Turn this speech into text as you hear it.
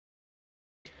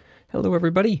Hello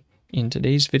everybody! In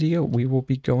today's video we will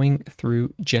be going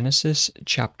through Genesis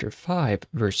chapter 5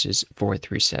 verses 4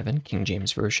 through 7, King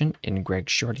James Version in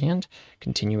Gregg's shorthand,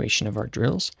 continuation of our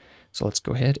drills. So let's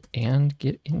go ahead and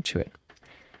get into it.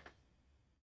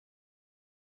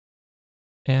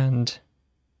 And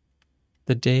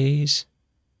the days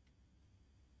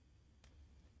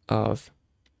of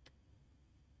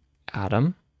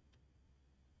Adam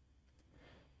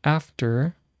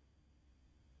after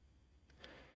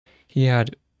he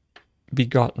had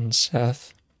begotten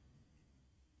Seth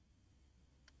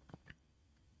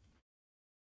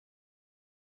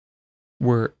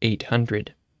were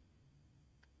 800.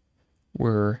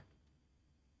 Were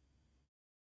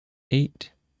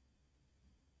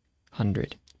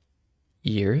 800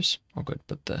 years. I'll go ahead and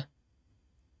put the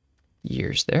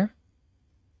years there.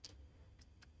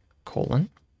 Colon.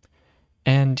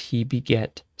 And he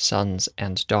beget sons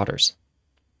and daughters.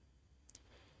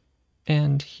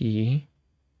 And he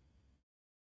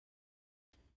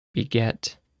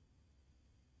beget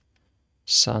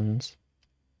sons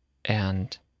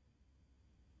and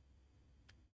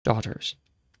daughters.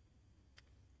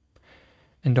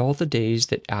 And all the days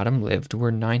that Adam lived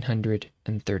were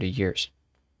 930 years.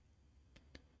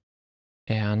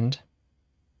 And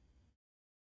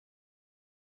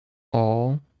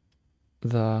all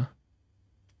the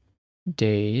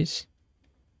days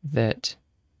that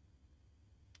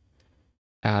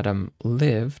Adam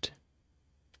lived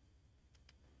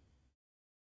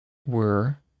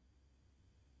were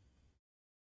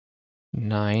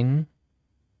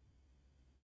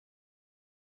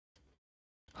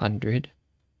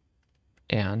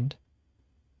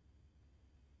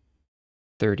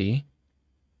 930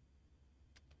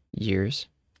 years,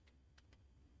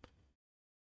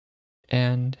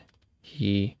 and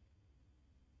he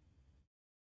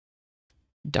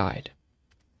died.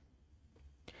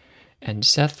 And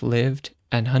Seth lived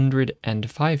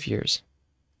 105 years.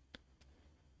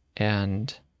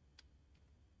 And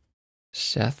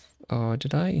Seth, of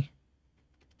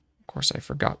course I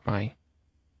forgot my,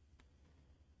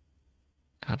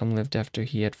 Adam lived after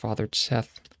he had fathered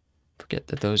Seth. Forget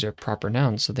that those are proper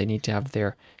nouns, so they need to have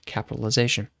their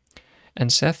capitalization.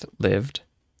 And Seth lived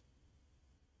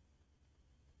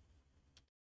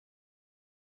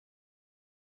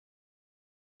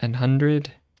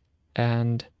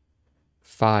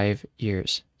 105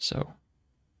 years. So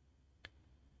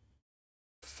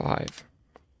 5.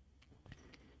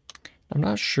 I'm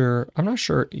not sure.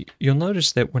 You'll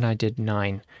notice that when I did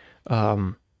 9,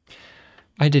 I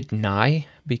did nigh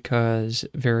because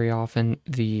very often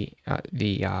the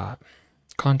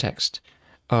context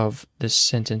of this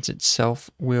sentence itself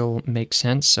will make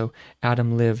sense. So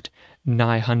Adam lived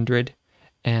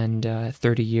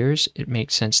 930 years. It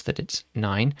makes sense that it's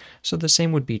 9. So the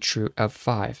same would be true of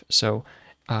 5. So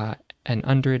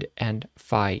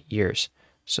 105 years.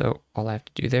 So all I have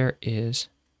to do there is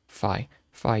 5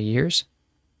 years,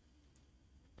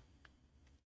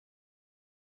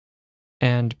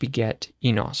 and beget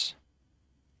Enos,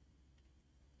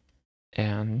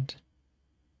 and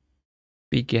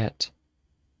beget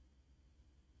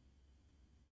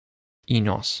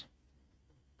Enos,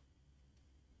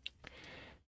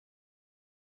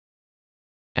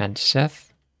 and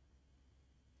Seth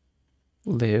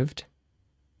lived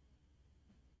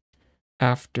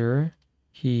after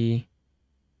he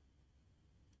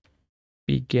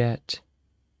beget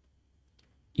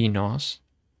Enos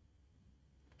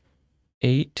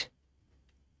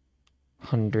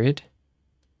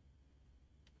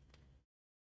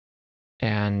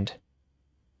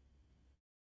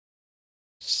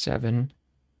 807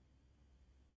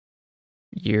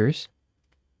 years,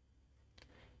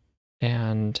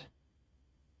 and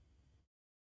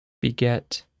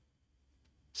beget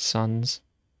sons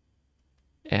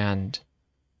and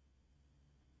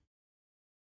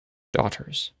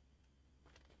daughters.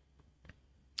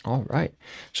 All right,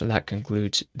 so that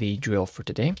concludes the drill for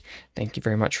today. Thank you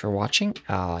very much for watching.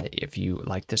 If you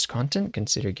like this content,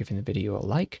 consider giving the video a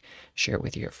like, share it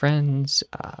with your friends,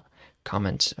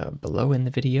 comment below in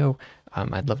the video.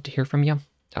 I'd love to hear from you.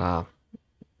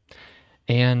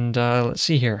 Let's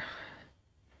see here.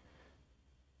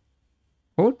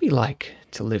 What would it be like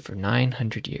to live for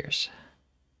 900 years,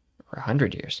 or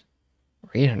 100 years,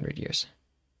 or 800 years?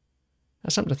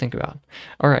 That's something to think about.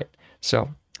 All right,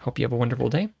 so hope you have a wonderful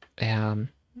day, and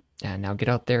now get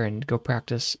out there and go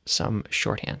practice some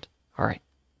shorthand. All right,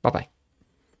 bye-bye.